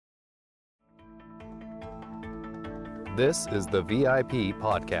This is the VIP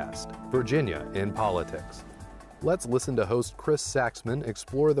Podcast, Virginia in Politics. Let's listen to host Chris Saxman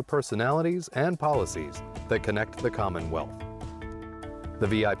explore the personalities and policies that connect the Commonwealth. The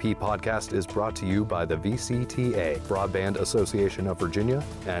VIP Podcast is brought to you by the VCTA, Broadband Association of Virginia,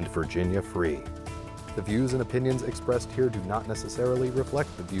 and Virginia Free. The views and opinions expressed here do not necessarily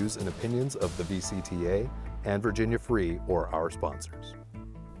reflect the views and opinions of the VCTA and Virginia Free or our sponsors.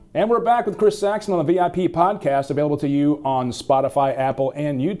 And we're back with Chris Saxman on the VIP Podcast, available to you on Spotify, Apple,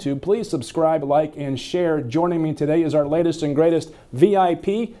 and YouTube. Please subscribe, like, and share. Joining me today is our latest and greatest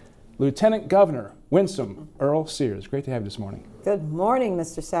VIP, Lieutenant Governor Winsome Earle Sears. Great to have you this morning. Good morning,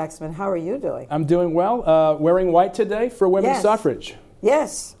 Mr. Saxman. How are you doing? I'm doing well. Wearing white today for women's suffrage.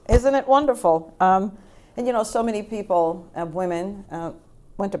 Yes. Isn't it wonderful? And you know, so many people, women,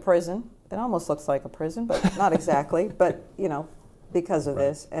 went to prison. It almost looks like a prison, but not exactly. But, you know, because of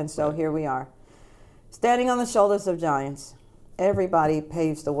this. And so here we are, standing on the shoulders of giants. Everybody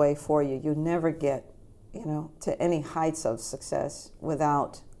paves the way for you. You never get, you know, to any heights of success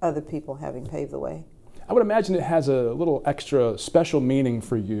without other people having paved the way. I would imagine it has a little extra special meaning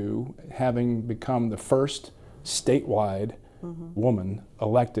for you, having become the first statewide woman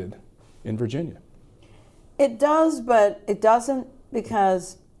elected in Virginia. It does, but it doesn't,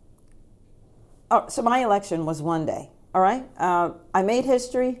 because so my election was one day. All right, I made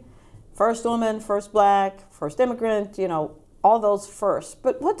history, first woman, first black, first immigrant, you know, all those first.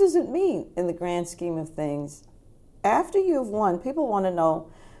 But what does it mean in the grand scheme of things? After you've won, people want to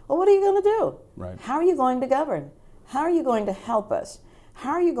know, well, what are you going to do? Right. How are you going to govern? How are you going to help us?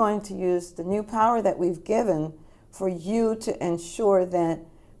 How are you going to use the new power that we've given for you to ensure that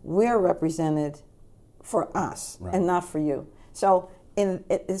we're represented for us and not for you? So,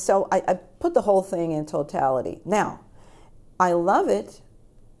 I put the whole thing in totality. Now, I love it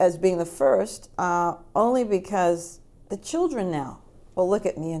as being the first, only because the children now will look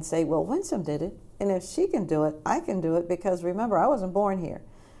at me and say, well, Winsome did it, and if she can do it, I can do it, because remember, I wasn't born here.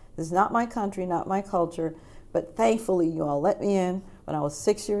 This is not my country, not my culture, but thankfully you all let me in when I was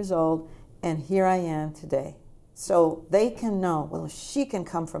 6 years old, and here I am today. So they can know, well, she can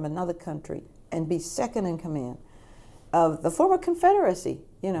come from another country and be second in command of the former Confederacy,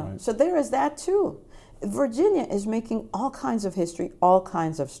 you know. Right. So there is that too. Virginia is making all kinds of history, all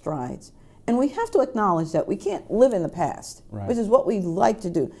kinds of strides. And we have to acknowledge that we can't live in the past, which is what we like to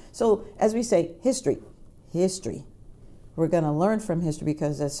do. So as we say, history. We're going to learn from history,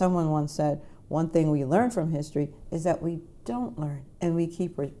 because as someone once said, one thing we learn from history is that we don't learn, and we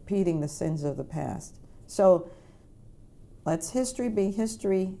keep repeating the sins of the past. So let's history be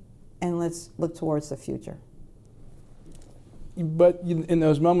history, and let's look towards the future. But in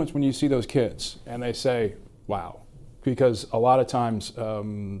those moments when you see those kids and they say, wow, because a lot of times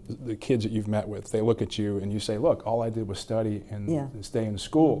the kids that you've met with, they look at you and you say, look, all I did was study and stay in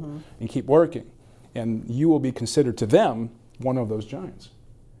school and keep working. And you will be considered to them one of those giants.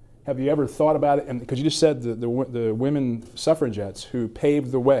 Have you ever thought about it? And because you just said the women suffragettes who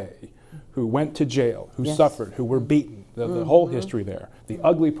paved the way, who went to jail, who suffered, who were beaten, the whole history there. The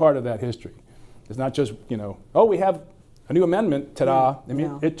ugly part of that history is not just, you know, oh, we have a new amendment, ta-da. I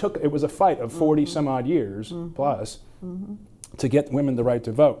mean, it was a fight of 40 some odd years plus to get women the right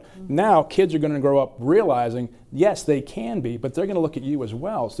to vote. Now kids are going to grow up realizing, yes, they can be, but they're going to look at you as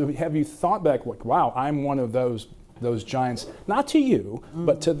well. So have you thought back, like, wow, I'm one of those giants, not to you,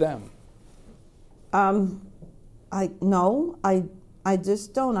 but to them? I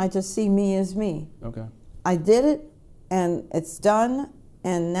just don't. I just see me as me. Okay. I did it, and it's done,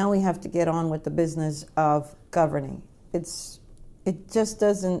 and now we have to get on with the business of governing. It just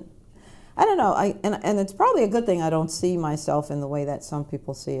doesn't, I don't know, and it's probably a good thing I don't see myself in the way that some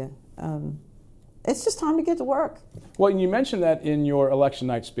people see it. It's just time to get to work. Well, you mentioned that in your election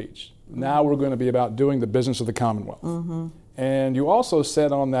night speech. Now we're going to be about doing the business of the Commonwealth. And you also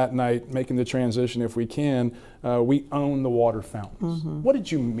said on that night, making the transition if we can, we own the water fountains. What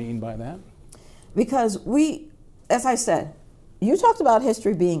did you mean by that? Because as I said, you talked about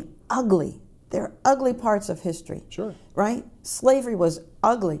history being ugly. There are ugly parts of history. Sure. Right? Slavery was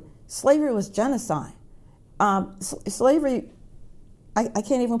ugly. Slavery was genocide. Slavery, I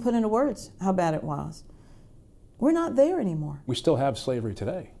can't even put into words how bad it was. We're not there anymore. We still have slavery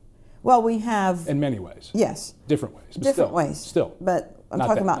today. Well, we have... In many ways. Yes. Different ways. But Different ways. Still. But I'm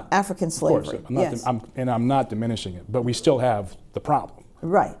talking about African slavery. Of course. I'm not diminishing it, but we still have the problem.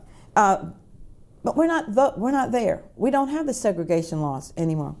 Right. But we're not there. We don't have the segregation laws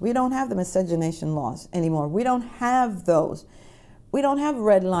anymore. We don't have the miscegenation laws anymore. We don't have those. We don't have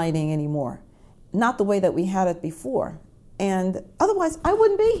redlining anymore. Not the way that we had it before. And otherwise, I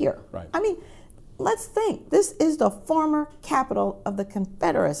wouldn't be here. Right. I mean, let's think. This is the former capital of the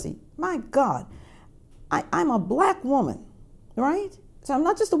Confederacy. My God, I'm a black woman, right? So I'm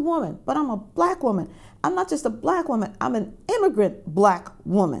not just a woman, but I'm a black woman. I'm not just a black woman, I'm an immigrant black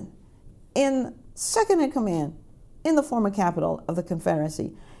woman in second in command in the former capital of the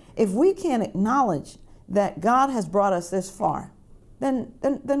Confederacy. If we can't acknowledge that God has brought us this far, then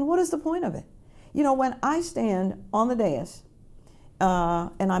what is the point of it? You know, when I stand on the dais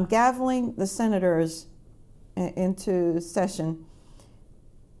and I'm gaveling the senators into session,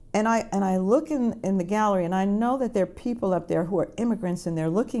 and I look in the gallery, and I know that there are people up there who are immigrants, and they're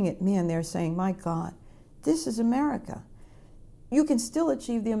looking at me and they're saying, my God, this is America. You can still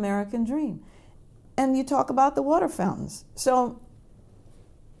achieve the American dream. And you talk about the water fountains. So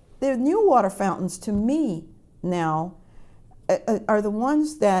the new water fountains, to me now, are the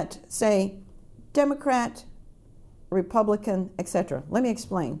ones that say Democrat, Republican, etc. Let me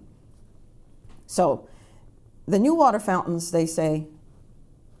explain. So the new water fountains, they say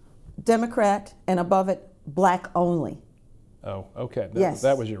Democrat, and above it, black only. Oh, okay. Yes.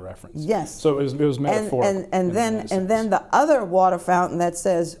 That was your reference. Yes. So it was metaphorical. And then the other water fountain that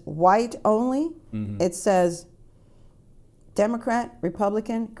says white only, it says Democrat,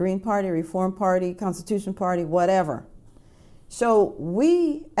 Republican, Green Party, Reform Party, Constitution Party, whatever. So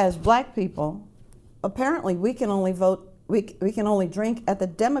we, as black people, apparently we can only vote, we can only drink at the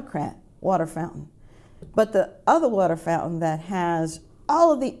Democrat water fountain. But the other water fountain that has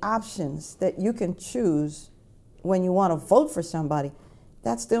all of the options that you can choose when you want to vote for somebody,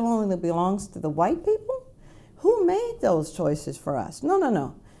 that still only belongs to the white people? Who made those choices for us? No, no,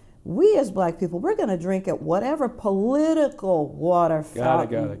 no. We as black people, we're going to drink at whatever political water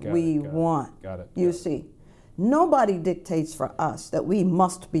fountain we want. Got it. You see, nobody dictates for us that we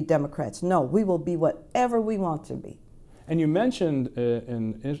must be Democrats. No, we will be whatever we want to be. And you mentioned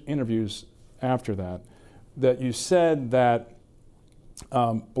in interviews after that you said that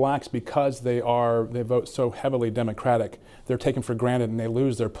blacks, because they vote so heavily Democratic, they're taken for granted and they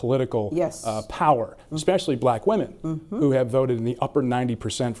lose their political power, especially black women who have voted in the upper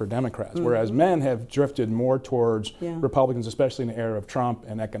 90% for Democrats, whereas men have drifted more towards Republicans, especially in the era of Trump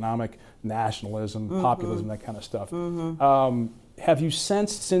and economic nationalism, populism, that kind of stuff. Have you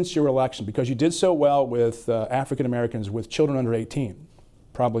sensed since your election, because you did so well with African Americans with children under 18,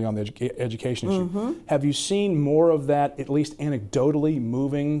 probably on the education issue. Have you seen more of that, at least anecdotally,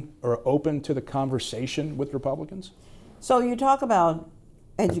 moving or open to the conversation with Republicans? So you talk about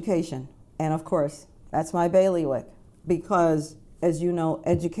education, and of course, that's my bailiwick, because, as you know,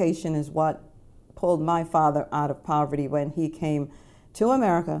 education is what pulled my father out of poverty when he came to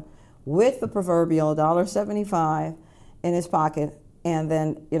America with the proverbial $1.75 in his pocket, and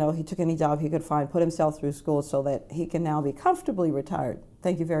then, you know, he took any job he could find, put himself through school so that he can now be comfortably retired.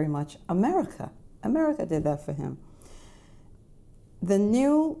 Thank you very much, America. America did that for him. The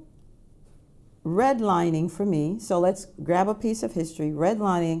new redlining for me, so let's grab a piece of history.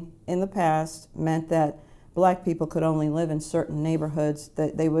 Redlining in the past meant that black people could only live in certain neighborhoods,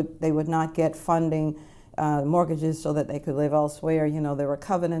 that they would not get funding, mortgages so that they could live elsewhere. You know, there were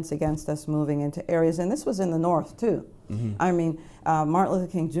covenants against us moving into areas, and this was in the North too. I mean, Martin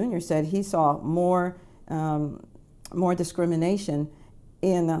Luther King Jr. said he saw more discrimination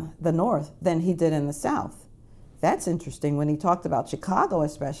in the North than he did in the South. That's interesting when he talked about Chicago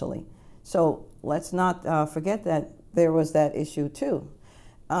especially. So let's not forget that there was that issue too.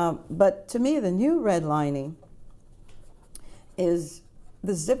 But to me, the new redlining is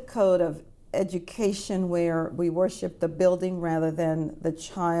the zip code of education, where we worship the building rather than the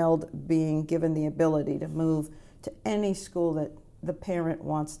child being given the ability to move to any school that the parent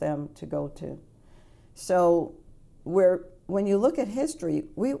wants them to go to. So when you look at history,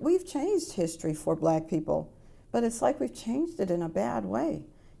 we've changed history for black people, but it's like we've changed it in a bad way.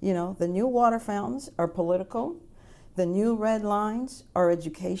 You know, the new water fountains are political, the new red lines are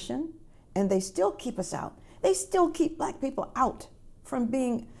education, and they still keep us out. They still keep black people out from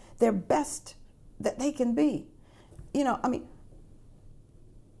being their best that they can be. You know, I mean,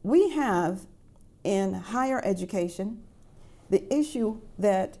 we have in higher education the issue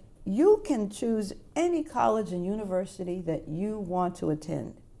that you can choose any college and university that you want to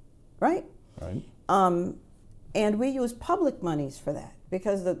attend, right? Right. And we use public monies for that,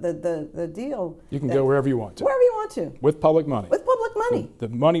 because the deal... You can go wherever you want to. Wherever you want to. With public money. With public money. The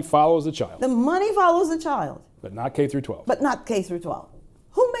money follows the child. The money follows the child. But not K through 12. But not K through 12.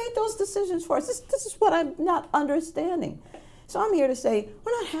 Who made those decisions for us? This is what I'm not understanding. So I'm here to say,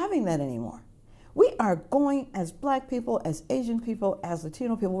 we're not having that anymore. We are going, as black people, as Asian people, as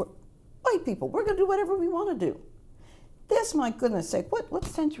Latino people, white people, we're going to do whatever we want to do. this, my goodness sake, what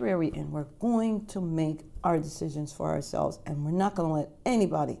century are we in? We're going to make our decisions for ourselves, and we're not going to let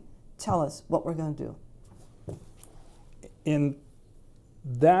anybody tell us what we're going to do. In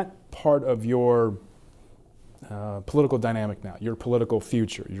that part of your political dynamic now, your political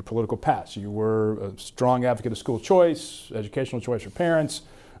future, your political past, you were a strong advocate of school choice, educational choice for parents,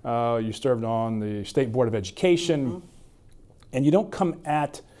 you served on the State Board of Education, and you don't come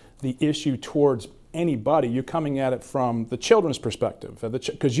at the issue towards anybody, you're coming at it from the children's perspective,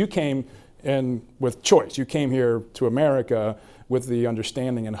 because you came in with choice. You came here to America with the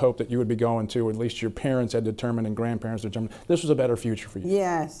understanding and hope that you would be going to, at least your parents had determined and grandparents determined, this was a better future for you.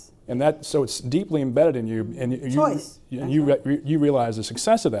 Yes. And so it's deeply embedded in you, and choice. You realize the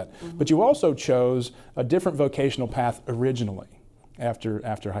success of that. But you also chose a different vocational path originally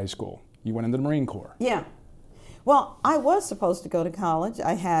after high school. You went into the Marine Corps. Yeah. Well, I was supposed to go to college.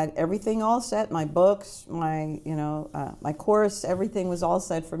 I had everything all set, my books, my course, everything was all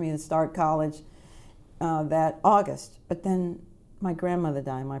set for me to start college that August. But then my grandmother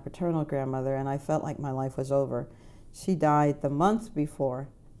died, my paternal grandmother, and I felt like my life was over. She died the month before.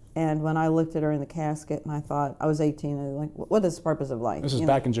 And when I looked at her in the casket and I thought, I was 18, and like, what is the purpose of life? This is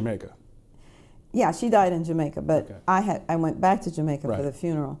back in Jamaica. Yeah, she died in Jamaica, but okay. I went back to Jamaica right. for the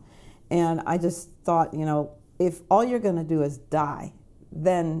funeral. And I just thought, if all you're going to do is die,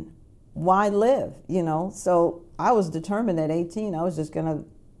 then why live, So I was determined at 18, I was just going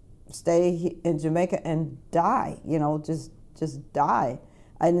to stay in Jamaica and die, just die.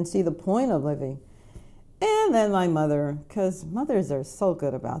 I didn't see the point of living. And then my mother, because mothers are so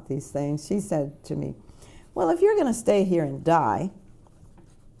good about these things, she said to me, well, if you're going to stay here and die.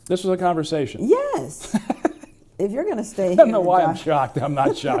 This was a conversation. Yes. If you're going to stay here. I don't know why I'm shocked. I'm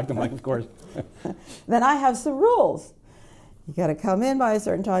not shocked. I'm like, of course. Then I have some rules. You got to come in by a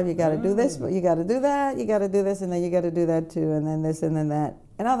certain time. You got to do this, but you got to do that. You got to do this, and then you got to do that too, and then this, and then that.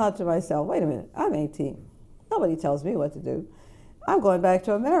 And I thought to myself, wait a minute, I'm 18. Nobody tells me what to do. I'm going back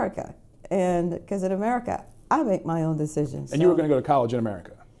to America, and because in America, I make my own decisions. And you were going to go to college in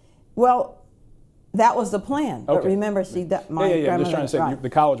America. Well, that was the plan. Okay. But remember, my grandmother. I'm just trying to say right. the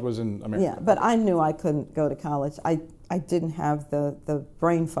college was in America. Yeah, but I knew I couldn't go to college. I didn't have the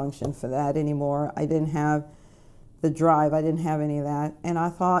brain function for that anymore. I didn't have the drive. I didn't have any of that. And I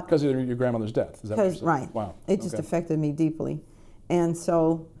thought... Because of your grandmother's death. Is that what you're saying? Right. Wow. It just affected me deeply. And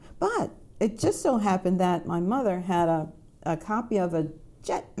so, but it just so happened that my mother had a copy of a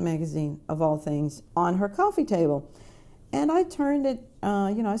Jet magazine, of all things, on her coffee table. And I turned it,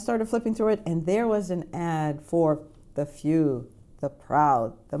 I started flipping through it, and there was an ad for the few, the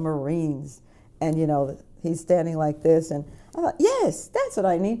proud, the Marines. And, he's standing like this, and I thought, yes, that's what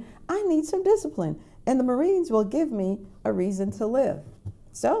I need. I need some discipline. And the Marines will give me a reason to live.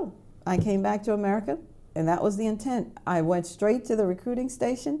 So I came back to America, and that was the intent. I went straight to the recruiting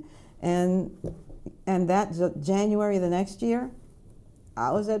station, and that January the next year, I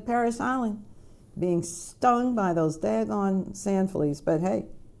was at Parris Island, being stung by those daggone sand fleas, but hey.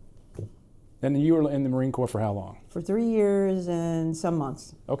 And you were in the Marine Corps for how long? For 3 years and some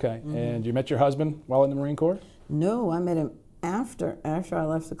months. Okay, and you met your husband while in the Marine Corps? No, I met him after I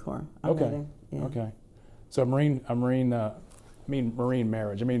left the Corps. I met him. Yeah. Okay, so Marine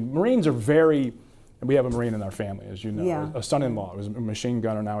marriage. I mean, Marines are very, and we have a Marine in our family, as you know, yeah. a son-in-law. He was a machine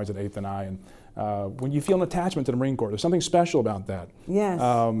gunner, now he's at 8th and I, and when you feel an attachment to the Marine Corps, there's something special about that. Yes,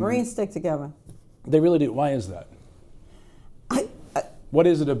 Marines stick together. They really do. Why is that? What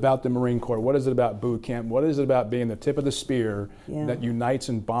is it about the Marine Corps? What is it about boot camp? What is it about being the tip of the spear that unites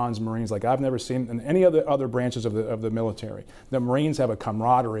and bonds Marines like I've never seen in any other branches of the military? The Marines have a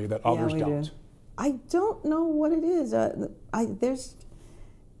camaraderie that others don't. Do. I don't know what it is. I don't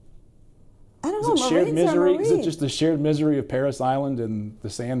know. Shared misery? Is it just the shared misery of Parris Island and the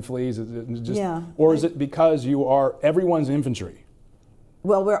sand fleas? Or is it because everyone's infantry?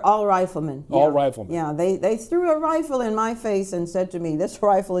 Well, we're all riflemen. All riflemen. Yeah, they threw a rifle in my face and said to me, this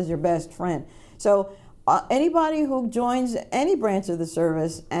rifle is your best friend. So anybody who joins any branch of the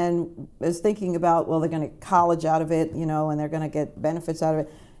service and is thinking about, well, they're going to college out of it, and they're going to get benefits out of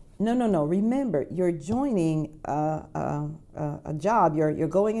it. No. Remember, you're joining a job. You're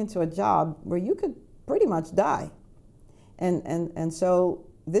going into a job where you could pretty much die. And so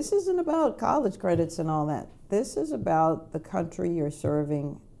this isn't about college credits and all that. This is about the country you're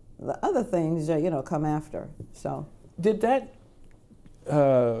serving. The other things, come after. So, did that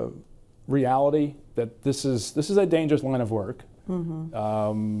reality that this is a dangerous line of work?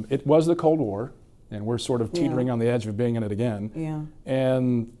 Mm-hmm. It was the Cold War, and we're sort of teetering on the edge of being in it again. Yeah.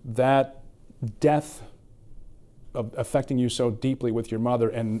 And that death affecting you so deeply with your mother,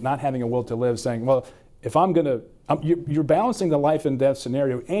 and not having a will to live, saying, well, if I'm going to, you're balancing the life and death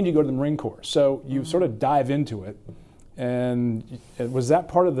scenario, and you go to the Marine Corps. So you sort of dive into it. And was that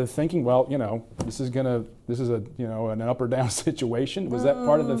part of the thinking? Well, this is a an up or down situation. Was that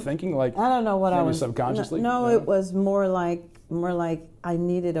part of the thinking? Like, I don't know what I was subconsciously. No, it was more like I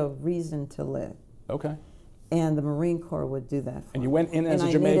needed a reason to live. Okay. And the Marine Corps would do that for me. And you went in as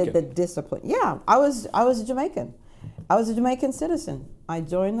a Jamaican. Jamaican. I needed the discipline. Yeah, I was a Jamaican. I was a Jamaican citizen. I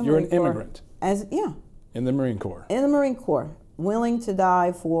joined the Marine Corps. You're an immigrant. In the Marine Corps. In the Marine Corps, willing to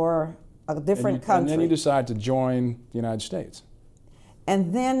die for a different country. And then you decide to join the United States.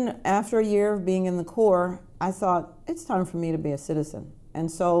 And then after a year of being in the Corps, I thought, it's time for me to be a citizen.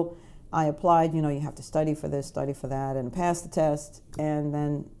 And so I applied, you have to study for this, study for that, and pass the test. And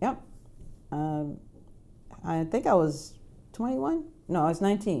then, I think I was 21? No, I was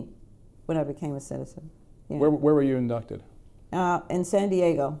 19 when I became a citizen. Yeah. Where were you inducted? In San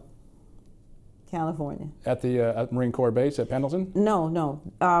Diego, California. At the at Marine Corps base at Pendleton? No.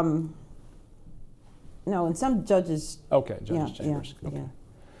 No, in some judges. Okay, judges' chambers. Yeah, okay.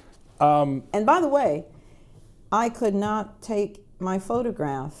 Yeah. And by the way, I could not take my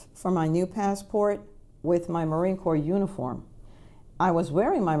photograph for my new passport with my Marine Corps uniform. I was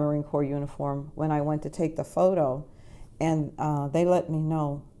wearing my Marine Corps uniform when I went to take the photo, and they let me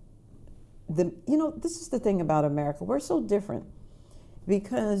know. This is the thing about America. We're so different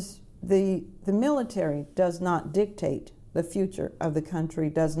because the military does not dictate the future of the country,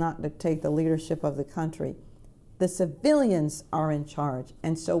 does not dictate the leadership of the country. The civilians are in charge.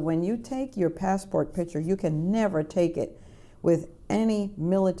 And so when you take your passport picture, you can never take it with any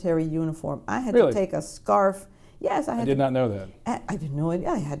military uniform. I had to take a scarf. Yes, I did not know that. I didn't know it.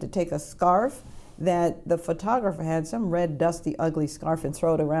 I had to take a scarf that the photographer had, some red, dusty, ugly scarf, and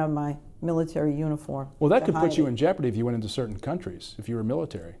throw it around my military uniform. Well, that could put you in jeopardy if you went into certain countries, if you were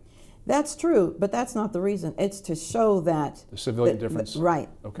military. That's true, but that's not the reason. It's to show that the civilian difference. Right.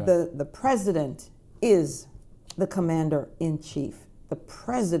 Okay. The president is the commander-in-chief. The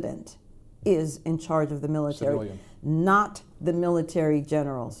president is in charge of the military, civilian. Not the military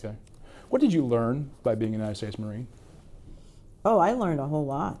generals. Okay. What did you learn by being a United States Marine? Oh, I learned a whole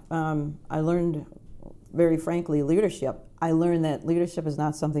lot. I learned, very frankly, leadership. I learned that leadership is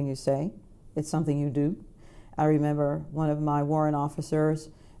not something you say, it's something you do. I remember one of my warrant officers,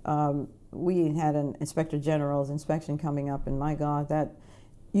 we had an inspector general's inspection coming up, and my God, that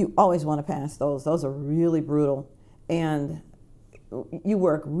you always want to pass those. Those are really brutal, and you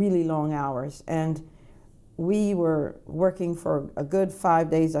work really long hours. And we were working for a good 5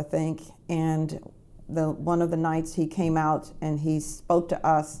 days, I think, and one of the nights he came out and he spoke to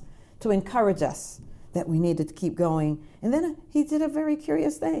us to encourage us that we needed to keep going. And then he did a very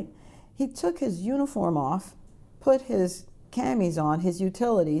curious thing. He took his uniform off, put his camis on, his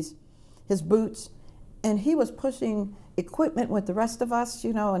utilities, his boots, and he was pushing equipment with the rest of us,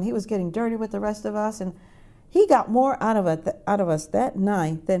 and he was getting dirty with the rest of us. And he got more out of us that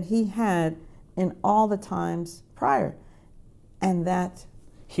night than he had in all the times prior. And that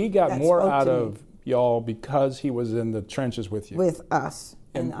he got more out of y'all because he was in the trenches with you. With us.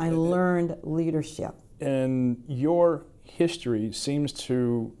 And I learned leadership. And your history seems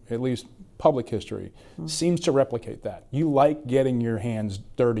to, at least public history, seems to replicate that. You like getting your hands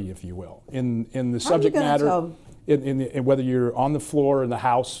dirty, if you will, in the subject matter. In whether you're on the floor in the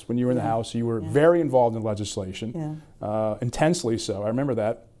House, when you were in the House, you were very involved in legislation, intensely so. I remember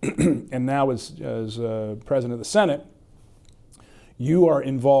that. And now as President of the Senate, you are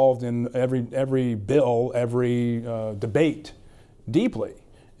involved in every bill, every debate deeply.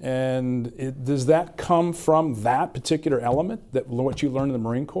 And does that come from that particular element, that what you learned in the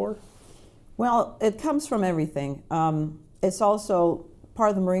Marine Corps? Well, it comes from everything. It's also part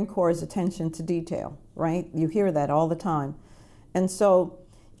of the Marine Corps' attention to detail, right? You hear that all the time. And so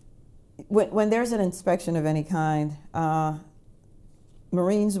when there's an inspection of any kind,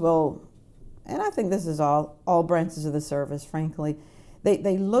 Marines will, and I think this is all branches of the service, frankly,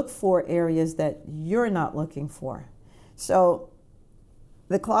 they look for areas that you're not looking for. So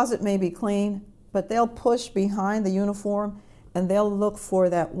the closet may be clean, but they'll push behind the uniform and they'll look for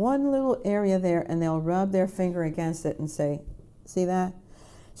that one little area there, and they'll rub their finger against it and say, see that?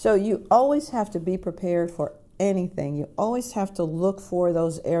 So you always have to be prepared for anything. You always have to look for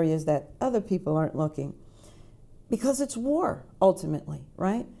those areas that other people aren't looking, because it's war ultimately,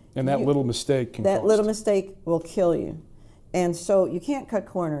 right? And that little mistake can That little mistake will kill you. And so you can't cut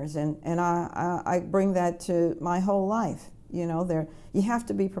corners, and I bring that to my whole life. You have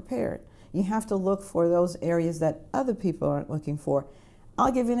to be prepared. You have to look for those areas that other people aren't looking for.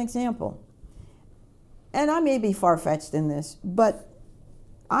 I'll give you an example. And I may be far-fetched in this, but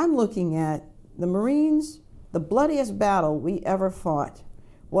I'm looking at the Marines, the bloodiest battle we ever fought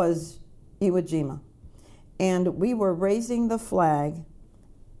was Iwo Jima. And we were raising the flag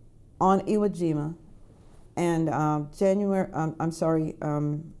on Iwo Jima, and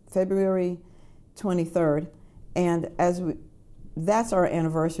February 23rd, and that's our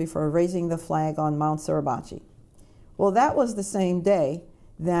anniversary for raising the flag on Mount Suribachi. Well, that was the same day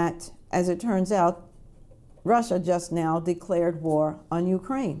that, as it turns out, Russia just now declared war on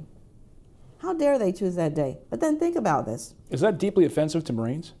Ukraine. How dare they choose that day? But then think about this. Is that deeply offensive to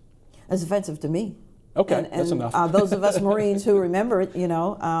Marines? It's offensive to me. Okay, and that's enough. Those of us Marines who remember it,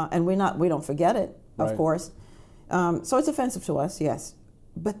 and we don't forget it, of course. So it's offensive to us, yes.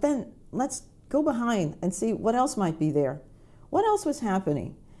 But then let's go behind and see what else might be there. What else was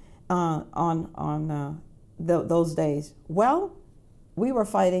happening on those days? Well, we were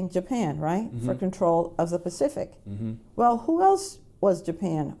fighting Japan, right, for control of the Pacific. Well, who else was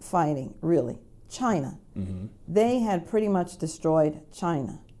Japan fighting, really? China. They had pretty much destroyed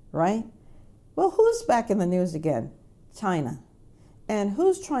China, right? Well, who's back in the news again? China. And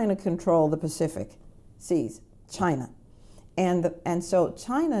who's trying to control the Pacific seas? China. And so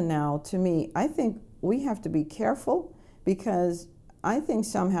China now, to me, I think we have to be careful, because I think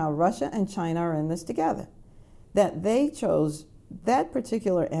somehow Russia and China are in this together. That they chose that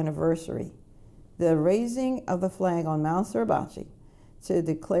particular anniversary, the raising of the flag on Mount Suribachi, to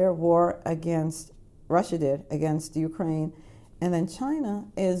declare war against, Russia did, against Ukraine. And then China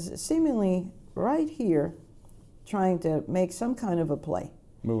is seemingly right here trying to make some kind of a play.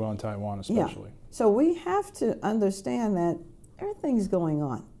 Move on Taiwan especially. Yeah. So we have to understand that everything's going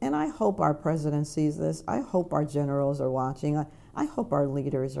on. And I hope our president sees this. I hope our generals are watching. I hope our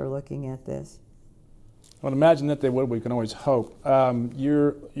leaders are looking at this. Well, imagine that they would. We can always hope.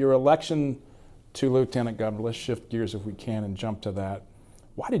 Your election to lieutenant governor, let's shift gears if we can and jump to that.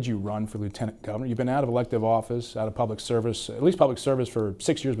 Why did you run for lieutenant governor? You've been out of elective office, out of public service, at least public service for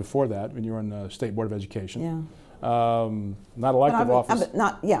 6 years before that, when you were in the State Board of Education. Yeah. Not elective office.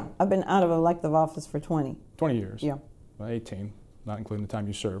 I've been out of elective office for 20. 20 years. Yeah. Well, 18, not including the time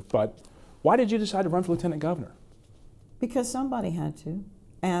you served. But why did you decide to run for lieutenant governor? Because somebody had to.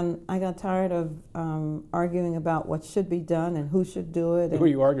 And I got tired of arguing about what should be done and who should do it. Who are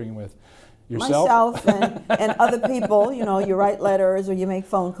you arguing with? Yourself? Myself and other people. You write letters or you make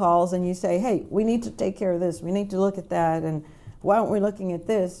phone calls and you say, hey, we need to take care of this. We need to look at that. And why aren't we looking at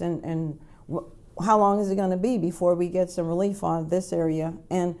this? And how long is it going to be before we get some relief on this area?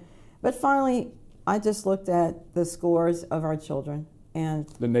 But finally, I just looked at the scores of our children. And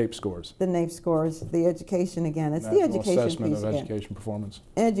the NAEP scores. The NAEP scores, the education again. It's National the education assessment piece of again. education performance.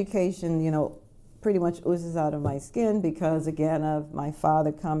 Education, pretty much oozes out of my skin because, again, of my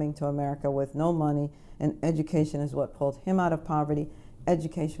father coming to America with no money, and education is what pulled him out of poverty.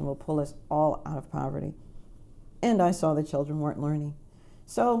 Education will pull us all out of poverty. And I saw the children weren't learning.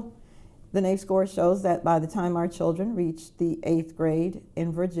 So the NAEP score shows that by the time our children reach the 8th grade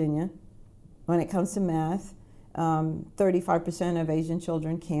in Virginia, when it comes to math, 35% of Asian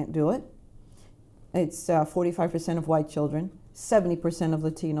children can't do it. It's 45% of white children, 70% of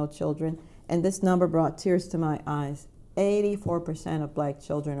Latino children, and this number brought tears to my eyes. 84% of black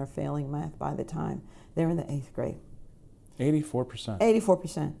children are failing math by the time they're in the 8th grade. 84%?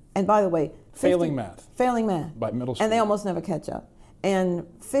 84%. And by the way, failing math. Failing math. By middle school. And they almost never catch up. And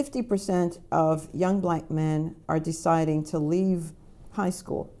 50% of young black men are deciding to leave high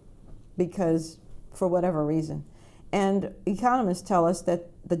school because, for whatever reason. And economists tell us that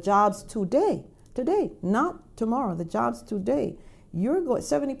the jobs today, not tomorrow, the jobs today,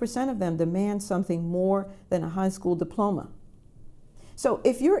 70% of them demand something more than a high school diploma. So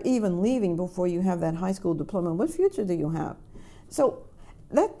if you're even leaving before you have that high school diploma, what future do you have? So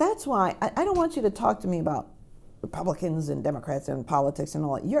that's why I don't want you to talk to me about Republicans and Democrats and politics and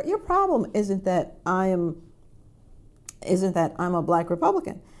all that. Your problem isn't that I'm a black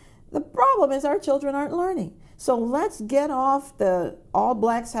Republican. The problem is our children aren't learning. So let's get off the all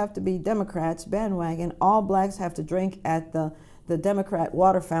blacks have to be Democrats bandwagon, all blacks have to drink at the Democrat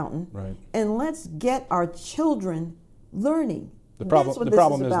water fountain, right. And let's get our children learning. The problem is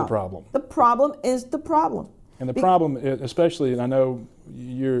the problem. The problem is the problem. And the problem, especially, and I know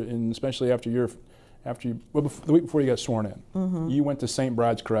especially after the week before you got sworn in, you went to St.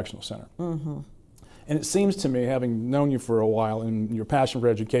 Bride's Correctional Center. And it seems to me, having known you for a while and your passion for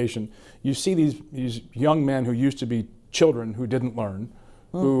education, you see these young men who used to be children who didn't learn,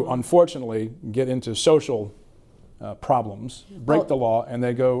 who unfortunately get into social problems, break the law, and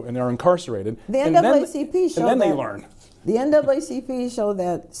they go and they're incarcerated. The NAACP showed and then they learn. The NAACP showed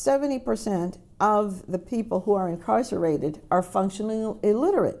that 70% of the people who are incarcerated are functionally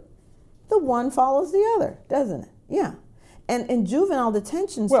illiterate. the one follows the other, doesn't it? Yeah. And in juvenile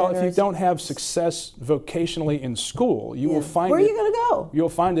detention centers... Well, if you don't have success vocationally in school, you will find Where are you going to go? You'll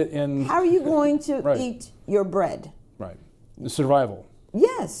find it in... How are you going to right. eat your bread? Right. The survival.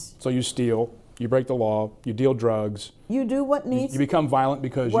 Yes. So you steal, you break the law, you deal drugs. You do what needs... You become violent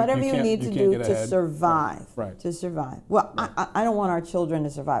because whatever you can't need you to can't do get to ahead. survive. Right. To survive. Well, right. I don't want our children to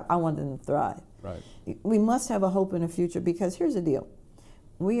survive. I want them to thrive. Right. We must have a hope in the future, because here's the deal.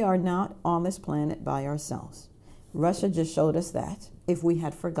 We are not on this planet by ourselves. Russia just showed us that. If we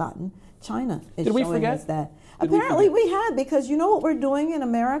had forgotten, China is showing us that. Apparently we had, because you know what we're doing in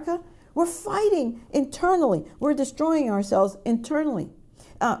America? We're fighting internally. We're destroying ourselves internally.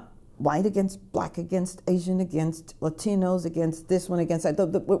 White against black, against Asian, against Latinos, against this one, against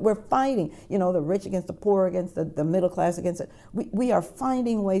that. We're fighting, you know, the rich against the poor, against the middle class, against it. We are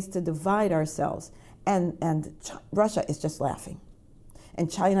finding ways to divide ourselves. And Russia is just laughing. And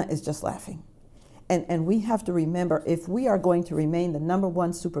China is just laughing. And we have to remember, if we are going to remain the #1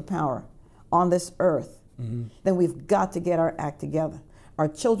 superpower on this earth, then we've got to get our act together. Our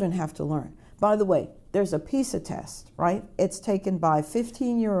children have to learn. By the way, there's a PISA test, right? It's taken by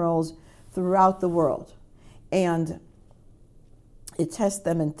 15-year-olds throughout the world. And it tests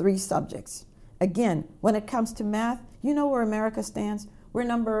them in 3 subjects. Again, when it comes to math, you know where America stands? I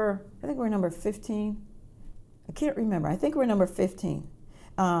think we're number 15. I can't remember. I think we're number 15.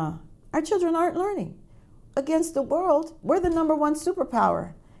 Our children aren't learning. Against the world, we're the #1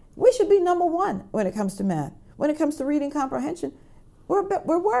 superpower. We should be #1 when it comes to math. When it comes to reading comprehension,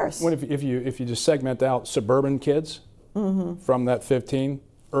 we're worse. Well, if you just segment out suburban kids from that 15,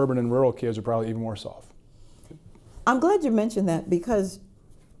 urban and rural kids are probably even worse off. I'm glad you mentioned that, because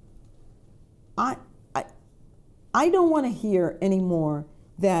I don't want to hear anymore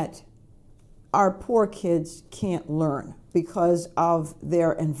that our poor kids can't learn because of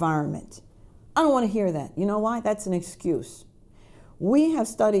their environment. I don't want to hear that. You know why? That's an excuse. We have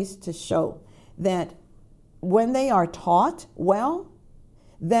studies to show that when they are taught well,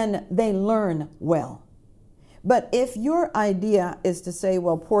 then they learn well. But if your idea is to say,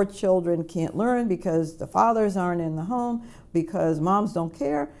 well, poor children can't learn because the fathers aren't in the home, because moms don't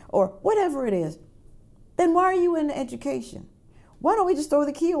care, or whatever it is, then why are you in education? Why don't we just throw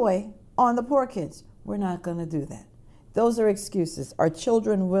the key away on the poor kids? We're not going to do that. Those are excuses. Our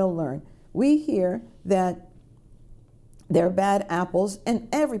children will learn. We hear that there are bad apples in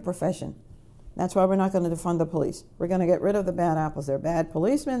every profession. That's why we're not going to defund the police. We're going to get rid of the bad apples. There are bad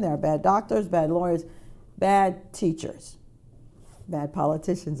policemen, there are bad doctors, bad lawyers, bad teachers, bad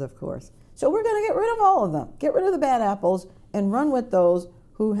politicians, of course. So we're going to get rid of all of them. Get rid of the bad apples and run with those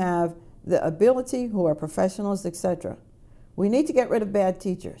who have the ability, who are professionals, etc. We need to get rid of bad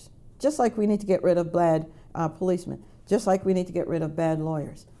teachers, just like we need to get rid of bad policemen, just like we need to get rid of bad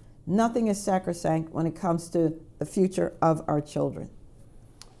lawyers. Nothing is sacrosanct when it comes to the future of our children.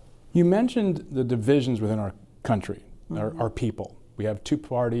 You mentioned the divisions within our country, our people. We have 2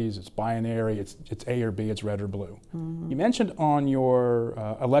 parties, it's binary, it's A or B, it's red or blue. You mentioned on your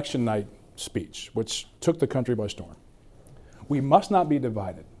election night speech, which took the country by storm, we must not be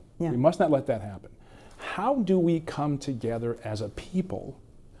divided. We must not let that happen. How do we come together as a people?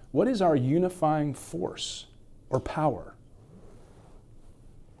 What is our unifying force or power?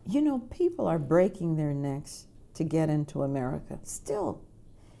 You know, people are breaking their necks to get into America still.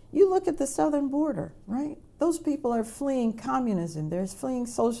 You look at the southern border, right? Those people are fleeing communism, they're fleeing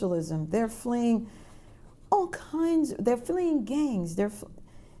socialism, they're fleeing all kinds, they're fleeing gangs,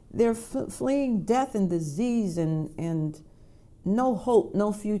 they're fleeing death and disease and no hope,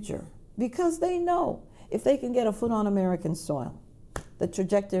 no future. Because they know if they can get a foot on American soil, the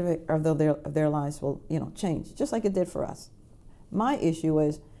trajectory of their lives will, change, just like it did for us. My issue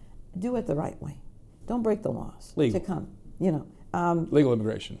is, do it the right way. Don't break the laws to come, legal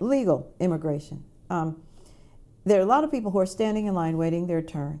immigration. Legal immigration. There are a lot of people who are standing in line waiting their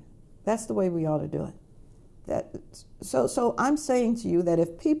turn. That's the way we ought to do it. So I'm saying to you that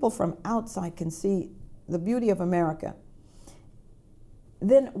if people from outside can see the beauty of America,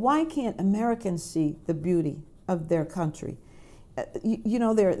 then why can't Americans see the beauty of their country?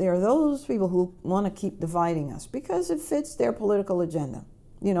 There are those people who want to keep dividing us because it fits their political agenda.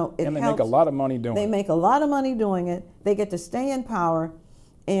 And they make a lot of money doing it. They make a lot of money doing it. They get to stay in power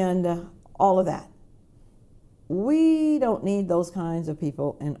and all of that. We don't need those kinds of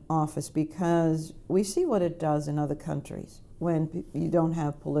people in office because we see what it does in other countries when you don't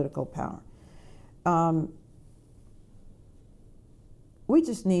have political power. We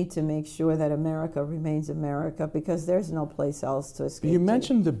just need to make sure that America remains America because there's no place else to escape. You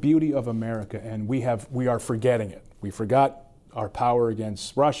mentioned the beauty of America, and we are forgetting it. We forgot our power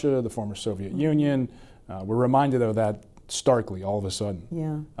against Russia, the former Soviet Union. We're reminded of that starkly all of a sudden.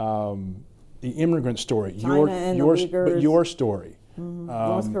 Yeah. The immigrant story, China your story.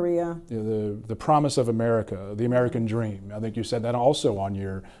 North Korea. The promise of America, the American dream. I think you said that also on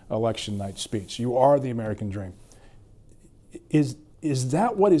your election night speech. You are the American dream. Is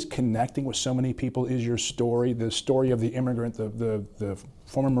that what is connecting with so many people? Is your story, the story of the immigrant, the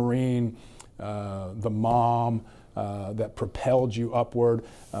former Marine, the mom that propelled you upward?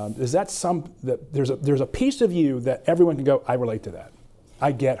 Is that that there's a piece of you that everyone can go, I relate to that.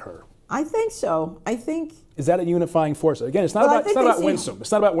 I get her. I think so. I think. Is that a unifying force? Again, it's not about Winsome. It's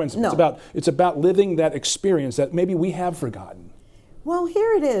not about Winsome. No. It's about living that experience that maybe we have forgotten. Well,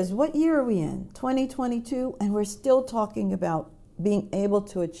 here it is. What year are we in? 2022, and we're still talking about being able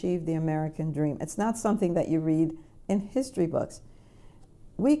to achieve the American dream. It's not something that you read in history books.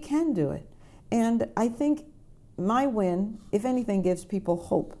 We can do it. And I think my win, if anything, gives people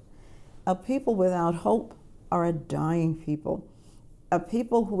hope. A people without hope are a dying people. A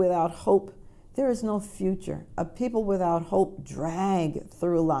people who without hope, there is no future. A people without hope drag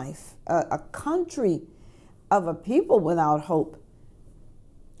through life. A country of a people without hope.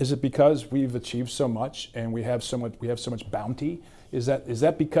 Is it because we've achieved so much and we have so much bounty? Is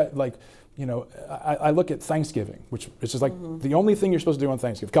that because, like, you know, I look at Thanksgiving, which is just like the only thing you're supposed to do on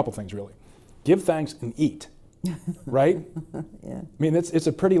Thanksgiving. A couple things really: give thanks and eat. Right? Yeah. I mean, it's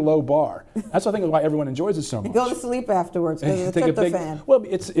a pretty low bar. That's I think why everyone enjoys it so much. Go to sleep afterwards because it's tryptophan. Well,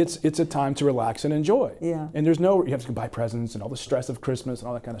 it's a time to relax and enjoy. Yeah. And you have to buy presents and all the stress of Christmas and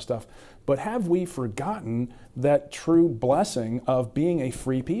all that kind of stuff. But have we forgotten that true blessing of being a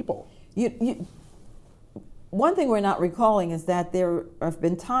free people? One thing we're not recalling is that there have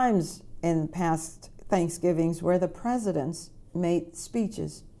been times in past Thanksgivings where the presidents made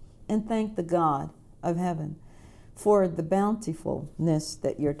speeches and thanked the God of heaven for the bountifulness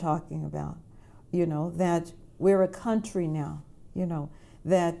that you're talking about. You know, that we're a country now, you know,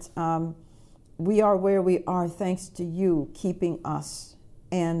 that we are where we are thanks to you keeping us.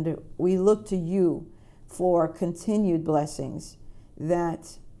 And we look to you for continued blessings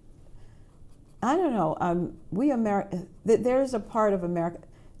that, I don't know, there's a part of America.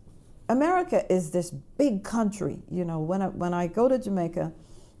 America is this big country. You know, when I go to Jamaica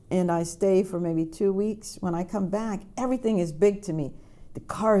and I stay for maybe 2 weeks, when I come back, everything is big to me. The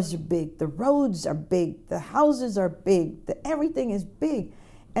cars are big, the roads are big, the houses are big, everything is big.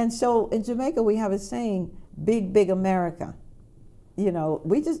 And so in Jamaica, we have a saying, big, big America. You know,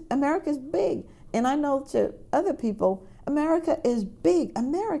 America's big. And I know to other people, America is big.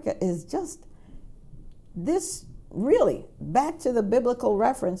 America is just this, really, back to the biblical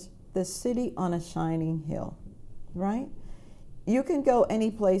reference, the city on a shining hill, right? You can go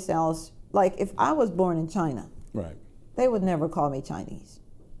any place else. Like if I was born in China, right, they would never call me Chinese,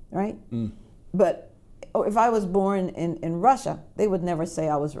 right? But if I was born in Russia, they would never say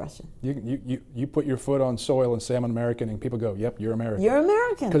I was Russian. You put your foot on soil and say I'm an American, and people go, "Yep, you're American." You're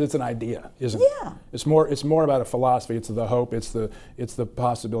American because it's an idea, isn't it? Yeah. It's more about a philosophy. It's the hope. It's the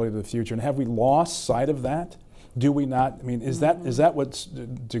possibility of the future. And have we lost sight of that? Do we not? I mean, is that what's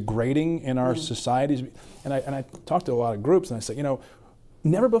degrading in our societies? And I talk to a lot of groups, and I say, you know,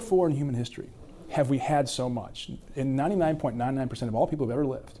 never before in human history have we had so much. In 99.99% of all people who've ever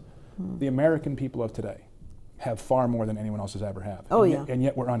lived, the American people of today have far more than anyone else has ever had. Oh, and yeah. And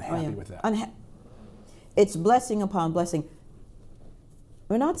yet we're unhappy with that. It's blessing upon blessing.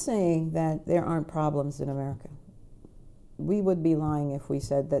 We're not saying that there aren't problems in America. We would be lying if we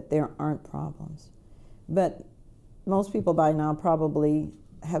said that there aren't problems. But most people by now probably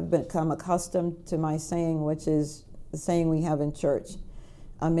have become accustomed to my saying, which is the saying we have in church.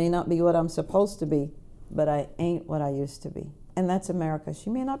 I may not be what I'm supposed to be, but I ain't what I used to be. And that's America.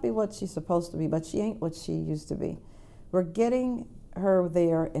 She may not be what she's supposed to be, but she ain't what she used to be. We're getting her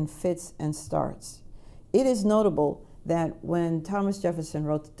there in fits and starts. It is notable that when Thomas Jefferson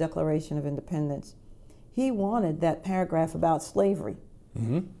wrote the Declaration of Independence, he wanted that paragraph about slavery.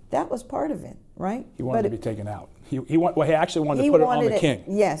 That was part of it, right? He wanted it to be taken out. He actually wanted to put it on the king.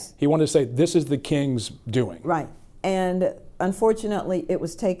 Yes. He wanted to say, this is the king's doing. Right. And unfortunately, it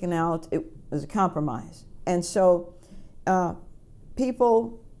was taken out. It was a compromise. And so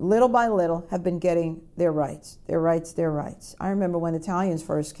people, little by little, have been getting their rights, their rights, their rights. I remember when Italians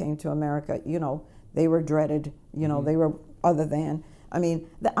first came to America, you know, they were dreaded, you know, they were other than. I mean,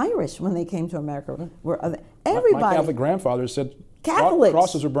 the Irish, when they came to America, were other. Everybody. My Catholic grandfather said Catholics.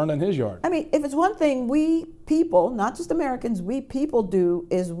 Crosses were burned in his yard. I mean, if it's one thing we people, not just Americans, we people do,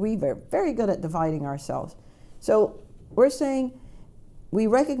 is we're very good at dividing ourselves. So we're saying we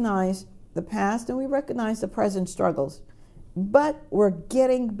recognize the past and we recognize the present struggles. But we're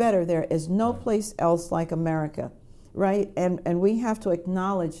getting better. There is no place else like America, right? And we have to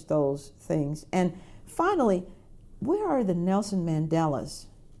acknowledge those things. And finally, where are the Nelson Mandelas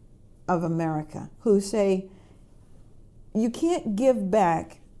of America who say, you can't give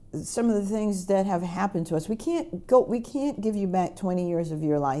back some of the things that have happened to us. We can't give you back 20 years of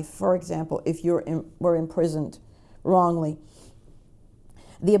your life, for example, if were imprisoned wrongly.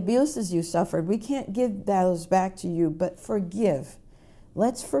 The abuses you suffered, we can't give those back to you, but forgive.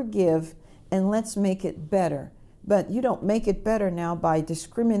 Let's forgive and let's make it better. But you don't make it better now by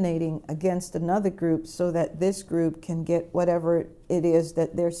discriminating against another group so that this group can get whatever it is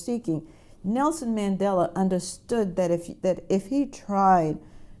that they're seeking. Nelson Mandela understood that if he tried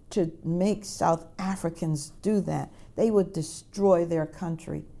to make South Africans do that, they would destroy their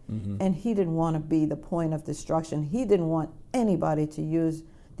country. Mm-hmm. And he didn't want to be the point of destruction. He didn't want anybody to use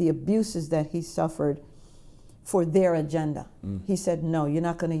the abuses that he suffered for their agenda. He said, no, you're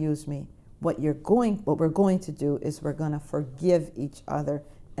not going to use me. What we're going to do is we're going to forgive each other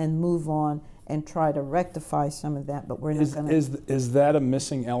and move on and try to rectify some of that, but we're not going to. Is that a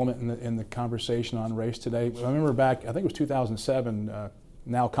missing element in the conversation on race today? I remember back, I think it was 2007,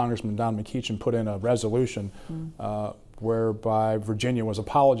 now Congressman Don McEachin put in a resolution whereby Virginia was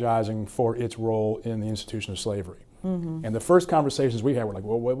apologizing for its role in the institution of slavery. Mm-hmm. And the first conversations we had were like,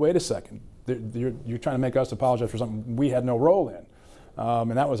 well, wait a second. You're trying to make us apologize for something we had no role in.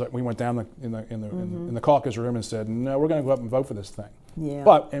 And that was, we went down in the caucus room and said, no, we're going to go up and vote for this thing.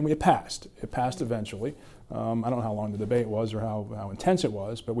 Yeah. And it passed. It passed eventually. I don't know how long the debate was or how intense it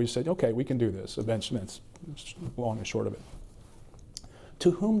was, but we said, okay, we can do this eventually. That's long and short of it. To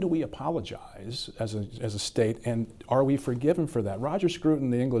whom do we apologize as a state, and are we forgiven for that? Roger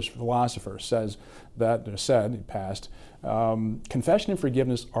Scruton, the English philosopher, said, he passed, confession and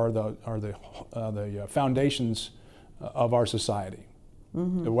forgiveness are the foundations of our society,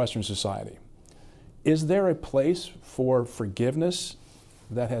 the Western society. Is there a place for forgiveness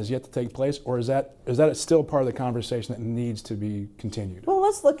that has yet to take place, or is that still part of the conversation that needs to be continued? Well,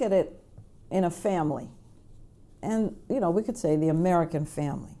 let's look at it in a family. And, we could say the American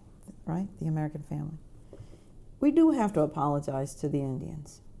family, right? The American family. We do have to apologize to the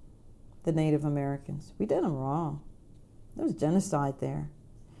Indians, the Native Americans. We did them wrong. There was genocide there.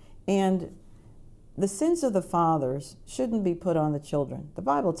 And the sins of the fathers shouldn't be put on the children. The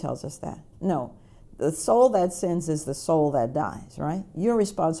Bible tells us that. No, the soul that sins is the soul that dies, right? You're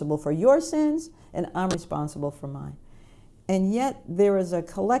responsible for your sins, and I'm responsible for mine. And yet there is a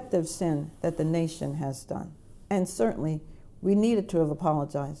collective sin that the nation has done. And certainly, we needed to have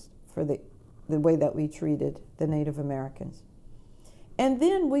apologized for the way that we treated the Native Americans. And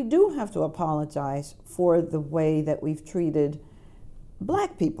then we do have to apologize for the way that we've treated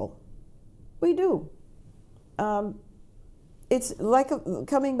black people. We do. It's like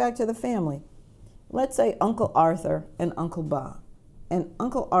coming back to the family. Let's say Uncle Arthur and Uncle Bob. And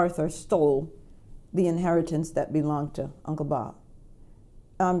Uncle Arthur stole the inheritance that belonged to Uncle Bob.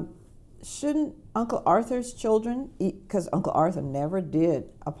 Shouldn't Uncle Arthur's children, because Uncle Arthur never did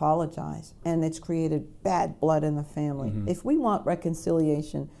apologize, and it's created bad blood in the family. Mm-hmm. If we want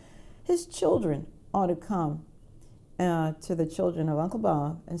reconciliation, his children ought to come to the children of Uncle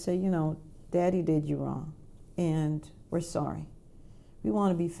Bob and say, Daddy did you wrong, and we're sorry. We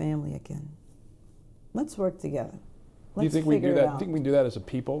want to be family again. Let's work together. Do you think we can do that? Do you think we can do that as a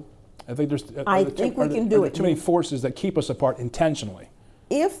people? I think there's. I think we can do it. Too many forces that keep us apart intentionally.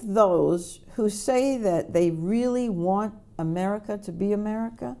 If those who say that they really want America to be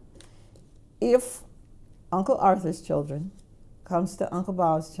America, if Uncle Arthur's children comes to Uncle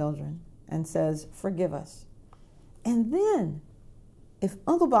Bob's children and says, forgive us, and then if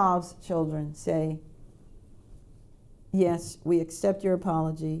Uncle Bob's children say, yes, we accept your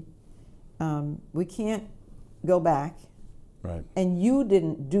apology, we can't go back, right, and you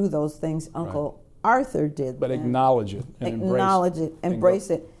didn't do those things Uncle Arthur did. But acknowledge it and embrace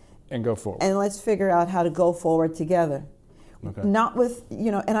it. And go forward. And let's figure out how to go forward together. Okay. Not with,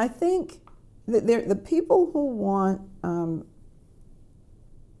 and I think that the people who want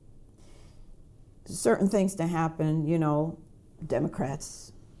certain things to happen,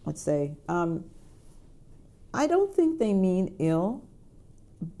 Democrats, let's say, I don't think they mean ill,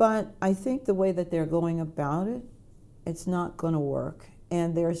 but I think the way that they're going about it, it's not going to work.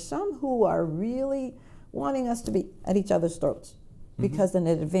 And there are some who are really wanting us to be at each other's throats because then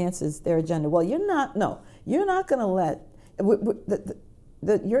it advances their agenda. Well, you're not going to let,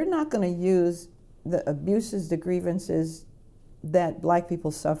 you're not going to use the abuses, the grievances that black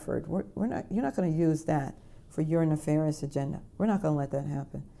people suffered. You're not going to use that for your nefarious agenda. We're not going to let that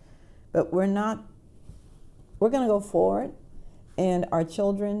happen. But we're going to go forward and our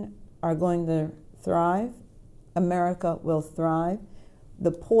children are going to thrive. America will thrive.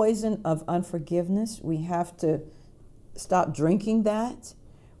 The poison of unforgiveness, we have to stop drinking that.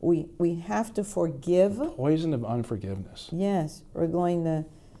 We have to forgive. The poison of unforgiveness. Yes, we're going to,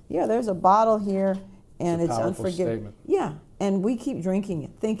 there's a bottle here, and it's unforgiveness. Yeah, and we keep drinking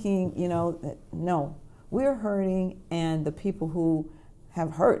it, thinking, that no, we're hurting, and the people who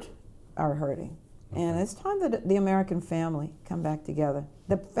have hurt are hurting. Okay. And it's time that the American family come back together.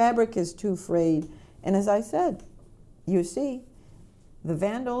 The fabric is too frayed, and as I said, you see, the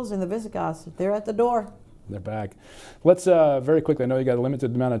Vandals and the Visigoths, they're at the door. They're back. Let's very quickly, I know you got a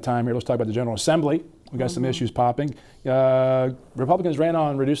limited amount of time here, let's talk about the General Assembly. We got some issues popping. Republicans ran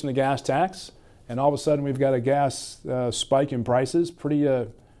on reducing the gas tax, and all of a sudden we've got a gas spike in prices. Pretty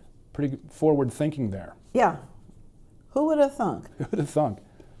forward thinking there. Yeah. Who would have thunk? Who would have thunk?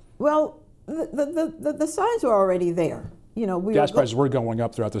 Well, the signs were already there. Gas prices were going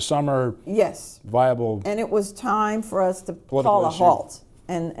up throughout the summer. Yes. Viable. And it was time for us to call a halt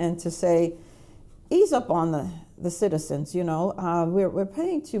and to say, ease up on the citizens. We're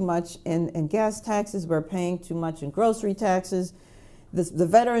paying too much in gas taxes. We're paying too much in grocery taxes. The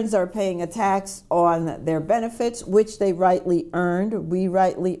veterans are paying a tax on their benefits, which they rightly earned. We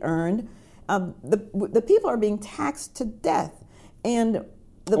rightly earned. The people are being taxed to death, and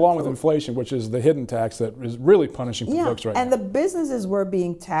along with inflation, which is the hidden tax that is really punishing folks right now. And the businesses were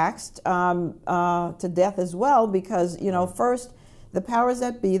being taxed to death as well, because first the powers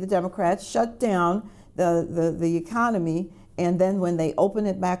that be, the Democrats, shut down the economy, and then when they opened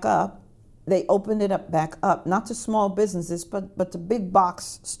it back up, they opened it back up, not to small businesses, but to big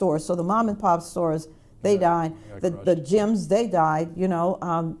box stores. So the mom and pop stores, they died. The gyms, they died.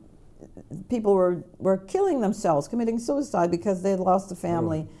 People were killing themselves, committing suicide because they had lost the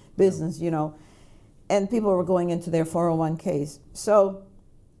family business, and people were going into their 401ks. So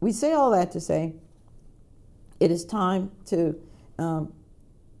we say all that to say it is time to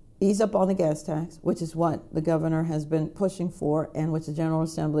ease up on the gas tax, which is what the governor has been pushing for and which the General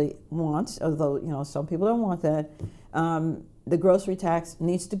Assembly wants, although some people don't want that. The grocery tax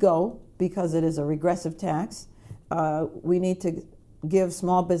needs to go because it is a regressive tax. We need to give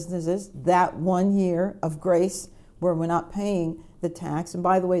small businesses that 1 year of grace where we're not paying the tax. And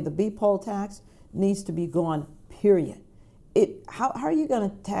by the way, the B-poll tax needs to be gone, period. How are you going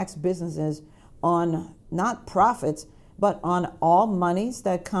to tax businesses on not profits, but on all monies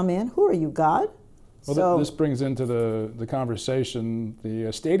that come in? Who are you, God? Well, this brings into the conversation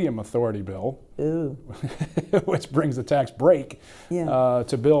the Stadium Authority bill, which brings the tax break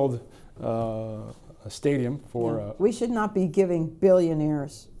to build a stadium for... we should not be giving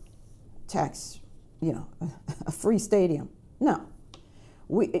billionaires tax, a free stadium. No.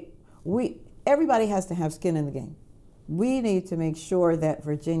 Everybody has to have skin in the game. We need to make sure that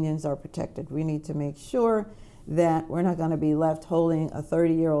Virginians are protected. We need to make sure that we're not going to be left holding a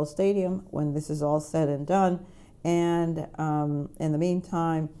 30-year-old stadium when this is all said and done. And in the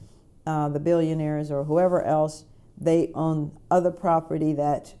meantime, the billionaires or whoever else, they own other property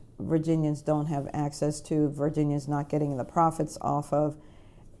that Virginians don't have access to, Virginians not getting the profits off of,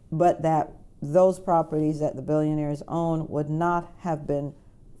 but that those properties that the billionaires own would not have been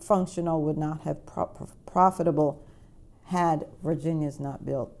functional, would not have profitable had Virginians not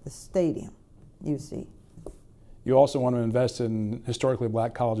built the stadium, you see. You also want to invest in historically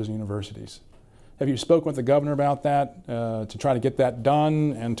black colleges and universities. Have you spoken with the governor about that to try to get that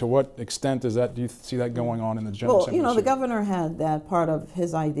done, and to what extent do you see that going on in the General Assembly? Well, the governor had that part of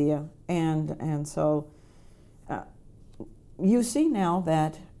his idea, and so you see now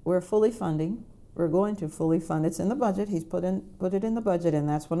that we're fully funding. We're going to fully fund. It's in the budget. He's put it in the budget, and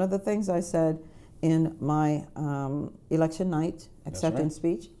that's one of the things I said in my election night acceptance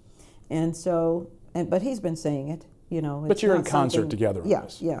speech. And so, but he's been saying it. But you're in concert together on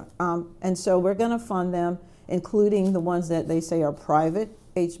this. Yeah. And so we're going to fund them, including the ones that they say are private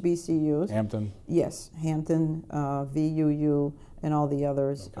HBCUs. Hampton. Yes, Hampton, VUU, and all the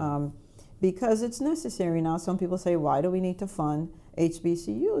others. Okay. Because it's necessary now. Some people say, why do we need to fund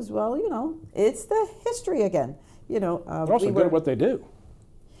HBCUs? Well, it's the history again. They're also good at what they do.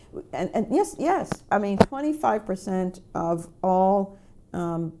 And yes. I mean, 25% of all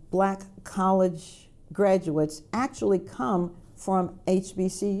black college graduates actually come from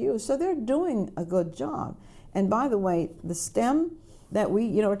HBCUs, so they're doing a good job. And by the way, the STEM that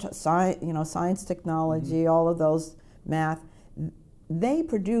science, technology, all of those, math, they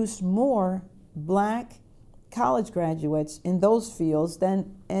produce more black college graduates in those fields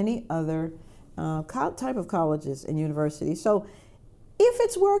than any other type of colleges and universities. So if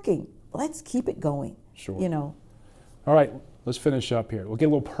it's working, let's keep it going. Sure. You know. All right, let's finish up here. We'll get a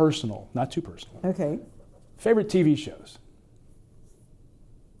little personal, not too personal. Okay. Favorite TV shows?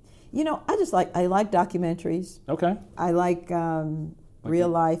 You know, I like documentaries. Okay. I like real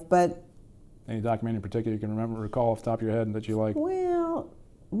life, but... Any documentary in particular you can recall off the top of your head that you like? Well,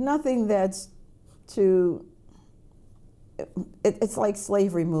 nothing that's too... It's like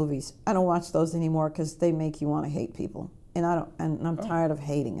slavery movies. I don't watch those anymore because they make you want to hate people. And I'm tired of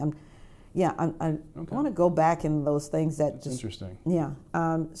hating. I want to go back in those things that That's interesting. Yeah.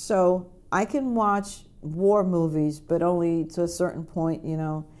 So I can watch war movies, but only to a certain point, you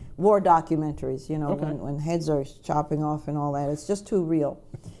know. War documentaries, you know, when heads are chopping off and all that. It's just too real.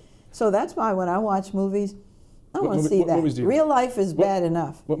 So that's why when I watch movies, I don't want to see that. Real life is bad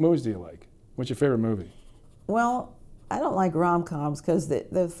enough. What movies do you like? What's your favorite movie? Well, I don't like rom-coms because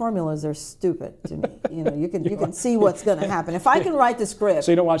the formulas are stupid to me. You know, you can see what's going to happen. If I can write the script.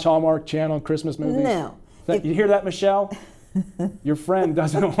 So you don't watch Hallmark Channel Christmas movies? No. You hear that, Michelle? Your friend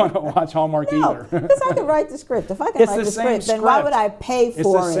doesn't want to watch Hallmark either. Because I can write the script. If I can write the script, then why would I pay for it?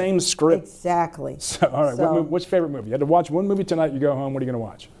 It's the same script. Exactly. So, all right, what's your favorite movie? You had to watch one movie tonight, you go home, what are you going to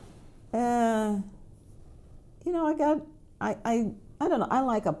watch? You know, I don't know. I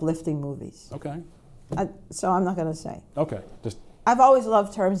like uplifting movies. Okay. So I'm not going to say. Okay. I've always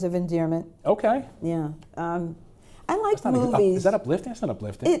loved Terms of Endearment. Okay. Yeah. I like movies. Is that uplifting? That's not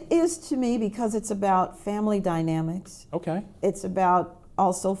uplifting. It is to me because it's about family dynamics. Okay. It's about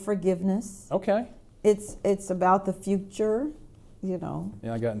also forgiveness. Okay. It's about the future, you know.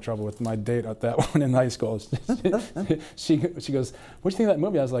 Yeah, I got in trouble with my date at that one in high school. She goes, "What do you think of that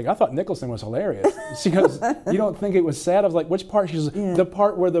movie?" I was like, "I thought Nicholson was hilarious." She goes, "You don't think it was sad?" I was like, "Which part?" She goes, "The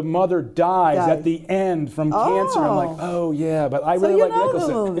part where the mother dies at the end from cancer." I'm like, "Oh yeah, but I really like Nicholson." So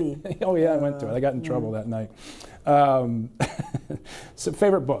you know the movie. Oh yeah, I went to it. I got in trouble that night. So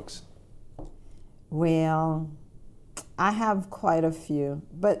favorite books? Well, I have quite a few,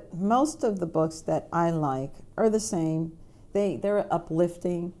 but most of the books that I like are the same. They're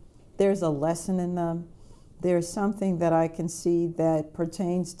uplifting. There's a lesson in them. There's something that I can see that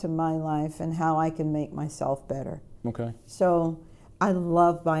pertains to my life and how I can make myself better. Okay. So I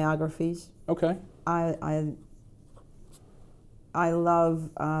love biographies. Okay. I love,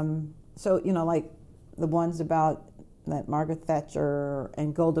 so, you know, like the ones about that Margaret Thatcher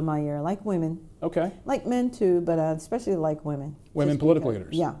and Golda Meir, like women. Okay. Like men too, but especially like women. Women political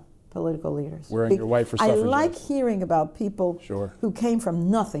leaders. Yeah, political leaders. Wearing your white for suffragettes. I like hearing about people who came from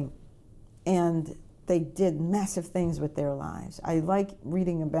nothing and they did massive things with their lives. I like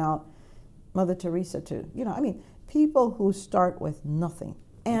reading about Mother Teresa too. You know, I mean, people who start with nothing.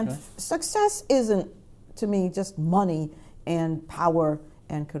 And success isn't, to me, just money and power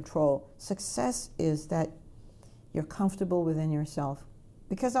and control. Success is that you're comfortable within yourself.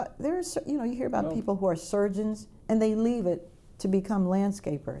 Because there's, you know, you hear about people who are surgeons and they leave it to become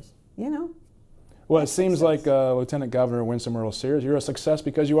landscapers, you know? Well, it seems like Lieutenant Governor Winsome Earle Sears, you're a success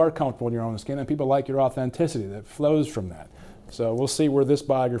because you are comfortable in your own skin and people like your authenticity that flows from that. So we'll see where this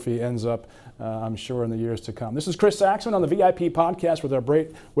biography ends up, I'm sure, in the years to come. This is Chris Saxman on the VIP podcast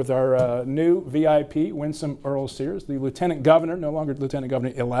with our new VIP, Winsome Earle Sears, the Lieutenant Governor, no longer Lieutenant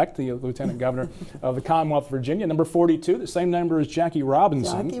Governor-elect, the Lieutenant Governor of the Commonwealth of Virginia, number 42, the same number as Jackie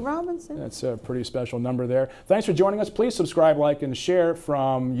Robinson. Jackie Robinson. That's a pretty special number there. Thanks for joining us. Please subscribe, like, and share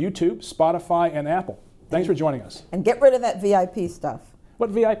from YouTube, Spotify, and Apple. Thanks for joining us. And get rid of that VIP stuff. What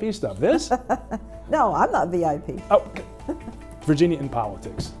VIP stuff? This? No, I'm not VIP. Oh, Virginia in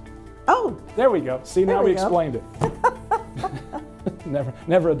politics. Oh. There we go. See, now we explained it.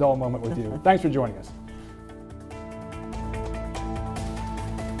 Never a dull moment with you. Thanks for joining us.